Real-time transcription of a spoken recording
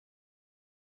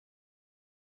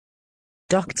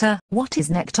Doctor, what is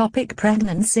an ectopic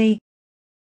pregnancy?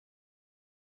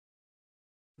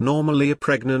 Normally a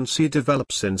pregnancy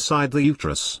develops inside the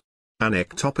uterus. An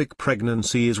ectopic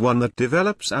pregnancy is one that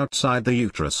develops outside the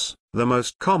uterus. The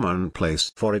most common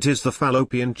place for it is the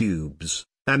fallopian tubes,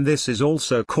 and this is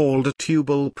also called a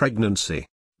tubal pregnancy.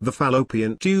 The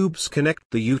fallopian tubes connect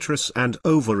the uterus and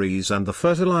ovaries, and the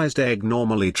fertilized egg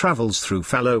normally travels through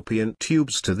fallopian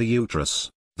tubes to the uterus.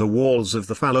 The walls of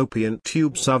the fallopian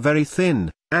tubes are very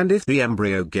thin, and if the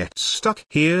embryo gets stuck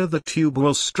here, the tube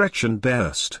will stretch and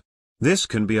burst. This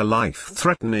can be a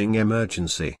life-threatening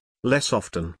emergency. Less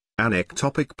often, an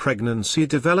ectopic pregnancy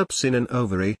develops in an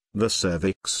ovary, the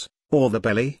cervix, or the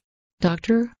belly.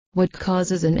 Doctor, what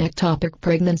causes an ectopic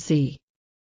pregnancy?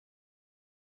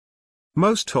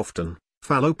 Most often,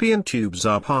 fallopian tubes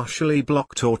are partially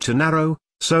blocked or too narrow,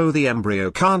 so the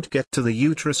embryo can't get to the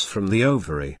uterus from the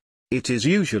ovary. It is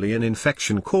usually an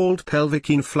infection called pelvic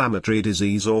inflammatory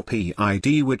disease or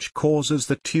PID which causes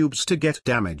the tubes to get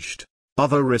damaged.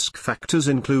 Other risk factors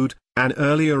include an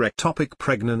earlier ectopic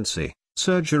pregnancy,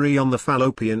 surgery on the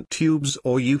fallopian tubes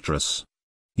or uterus,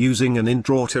 using an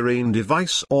intrauterine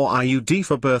device or IUD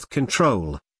for birth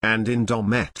control, and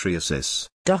endometriosis.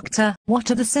 Doctor, what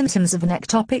are the symptoms of an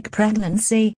ectopic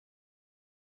pregnancy?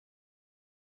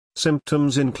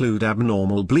 Symptoms include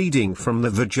abnormal bleeding from the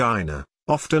vagina,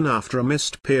 often after a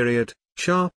missed period,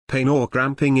 sharp pain or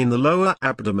cramping in the lower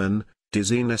abdomen,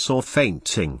 dizziness or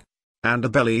fainting, and a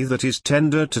belly that is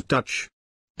tender to touch.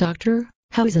 Doctor,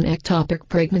 how is an ectopic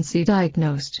pregnancy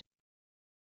diagnosed?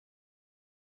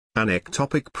 An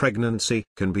ectopic pregnancy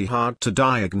can be hard to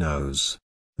diagnose.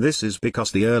 This is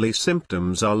because the early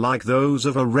symptoms are like those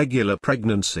of a regular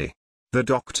pregnancy. The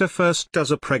doctor first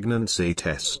does a pregnancy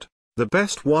test. The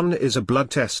best one is a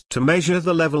blood test to measure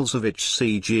the levels of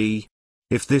hCG.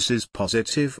 If this is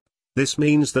positive, this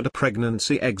means that a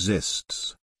pregnancy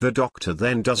exists. The doctor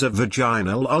then does a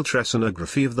vaginal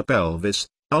ultrasonography of the pelvis.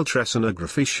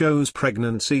 Ultrasonography shows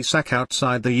pregnancy sac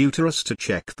outside the uterus to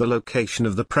check the location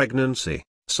of the pregnancy.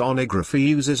 Sonography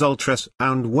uses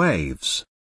ultrasound waves,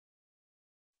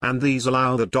 and these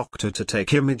allow the doctor to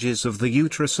take images of the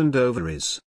uterus and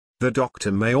ovaries. The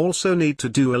doctor may also need to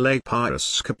do a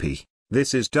laparoscopy.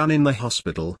 This is done in the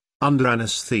hospital, under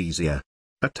anesthesia.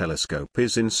 A telescope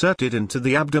is inserted into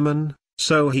the abdomen,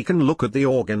 so he can look at the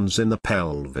organs in the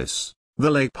pelvis.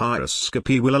 The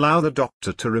laparoscopy will allow the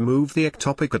doctor to remove the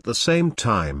ectopic at the same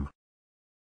time.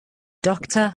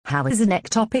 Doctor, how is an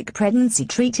ectopic pregnancy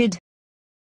treated?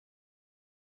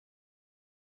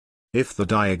 If the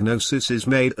diagnosis is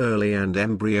made early and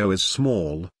embryo is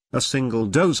small, a single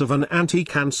dose of an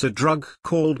anti-cancer drug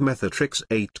called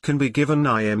methotrexate can be given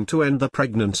IM to end the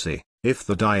pregnancy. If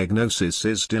the diagnosis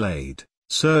is delayed,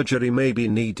 surgery may be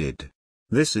needed.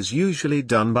 This is usually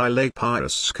done by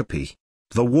laparoscopy.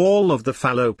 The wall of the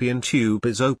fallopian tube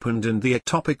is opened and the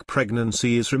ectopic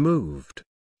pregnancy is removed.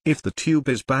 If the tube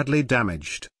is badly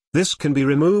damaged, this can be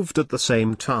removed at the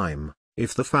same time.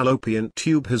 If the fallopian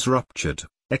tube has ruptured,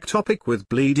 ectopic with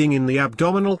bleeding in the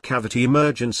abdominal cavity,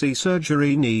 emergency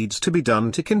surgery needs to be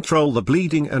done to control the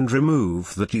bleeding and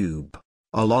remove the tube,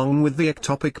 along with the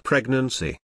ectopic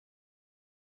pregnancy.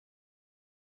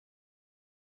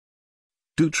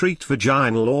 Do treat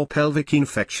vaginal or pelvic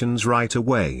infections right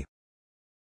away.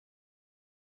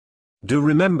 Do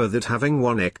remember that having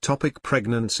one ectopic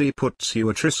pregnancy puts you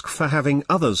at risk for having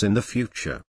others in the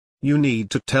future. You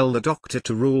need to tell the doctor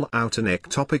to rule out an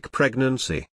ectopic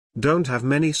pregnancy. Don't have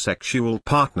many sexual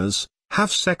partners,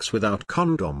 have sex without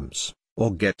condoms,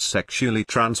 or get sexually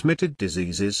transmitted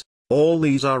diseases. All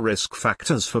these are risk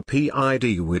factors for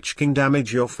PID which can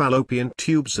damage your fallopian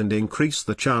tubes and increase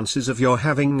the chances of your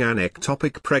having an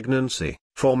ectopic pregnancy.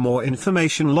 For more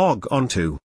information, log on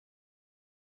to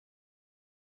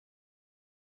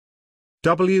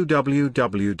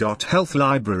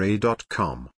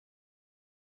www.healthlibrary.com.